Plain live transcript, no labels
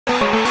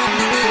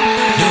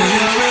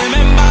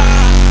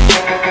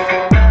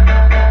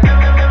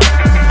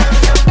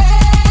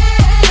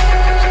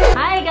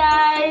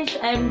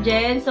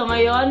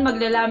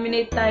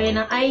maglaminate tayo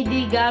ng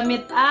ID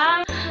gamit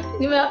ang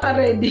hindi mo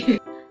naka-ready.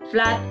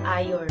 Flat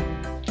iron.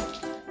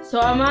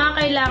 So, ang mga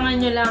kailangan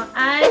nyo lang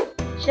ay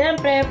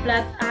syempre,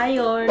 flat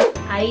iron,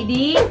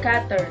 ID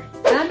cutter,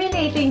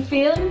 laminating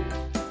film,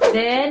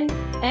 then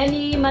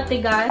any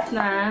matigas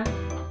na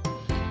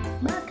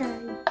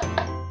bagay.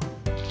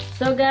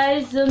 So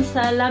guys, dun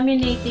sa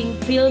laminating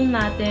film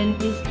natin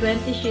is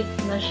 20 sheets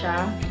na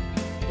siya.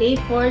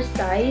 A4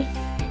 size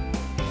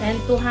and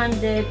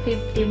 250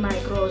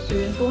 micro. So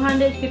yung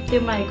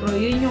 250 micro,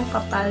 yun yung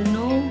kapal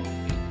nung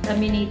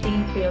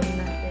laminating film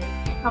natin.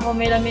 Ako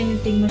may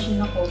laminating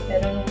machine ako,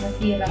 pero nung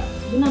nasira,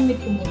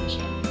 ginamit ko muna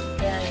siya.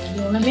 Ayan,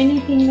 yung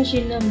laminating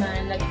machine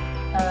naman,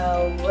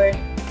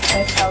 worth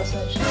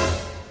 5,000 siya.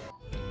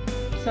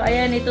 So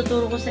ayan,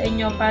 ituturo ko sa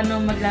inyo paano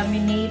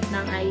maglaminate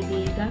ng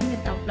ID gamit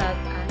ang flat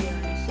iron.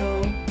 So,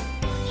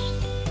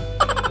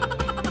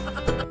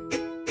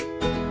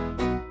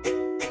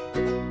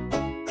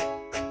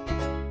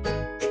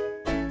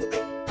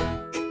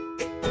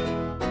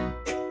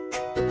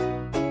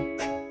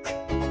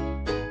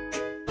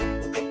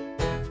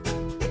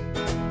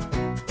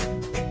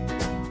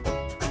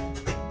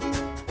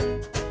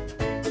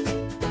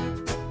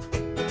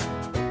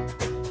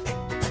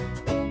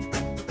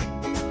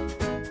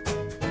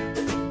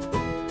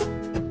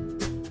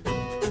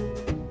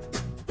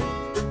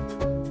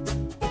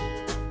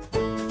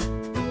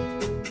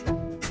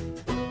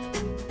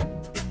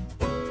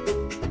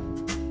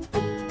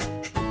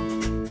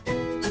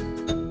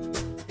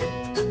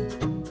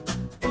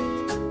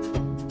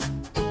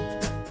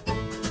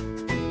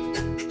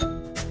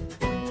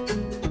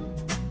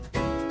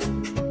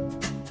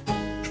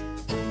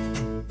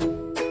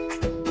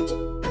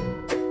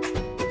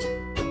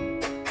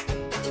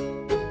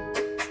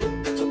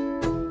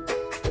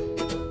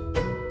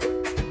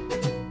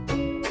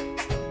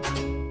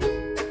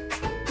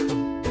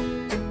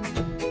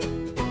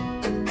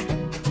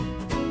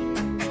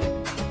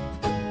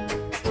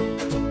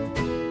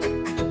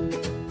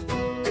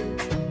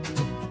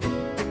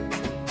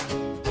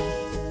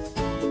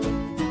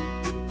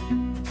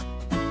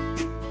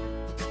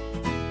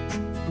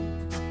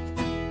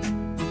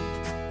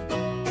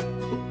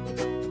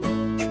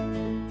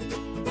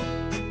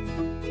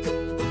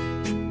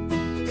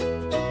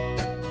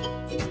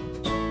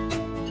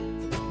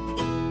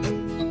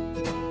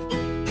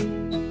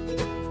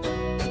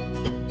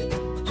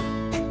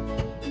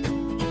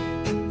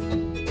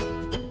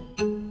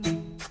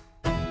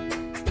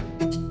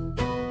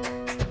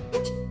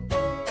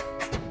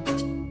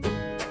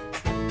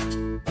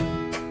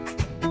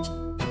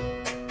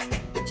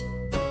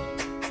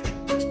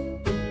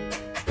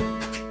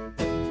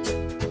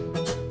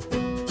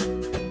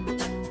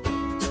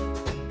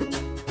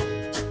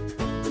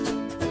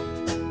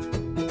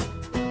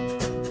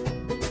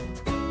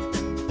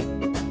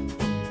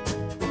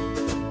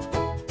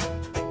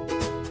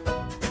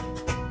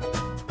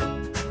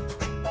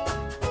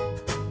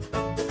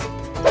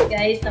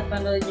 guys,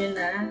 napanood nyo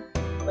na.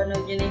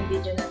 Napanood nyo na yung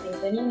video natin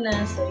kanina.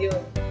 So, yun.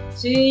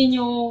 So, yun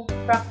yung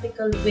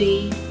practical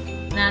way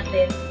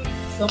natin.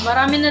 So,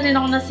 marami na rin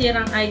ako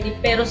nasirang ID,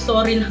 pero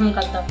sorry lang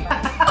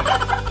katapat.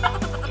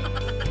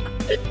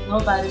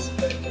 Nobody's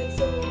perfect.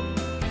 So,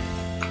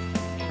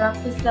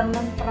 practice lang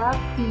ng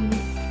practice.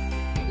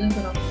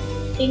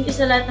 Thank you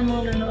sa lahat ng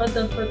mga nanonood.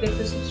 Don't forget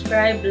to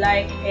subscribe,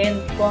 like,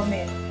 and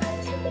comment para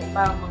sa iba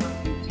pang mga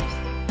videos.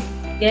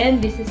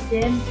 Again, this is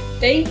Jen.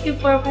 Thank you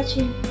for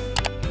watching.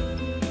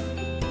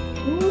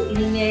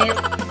 Init.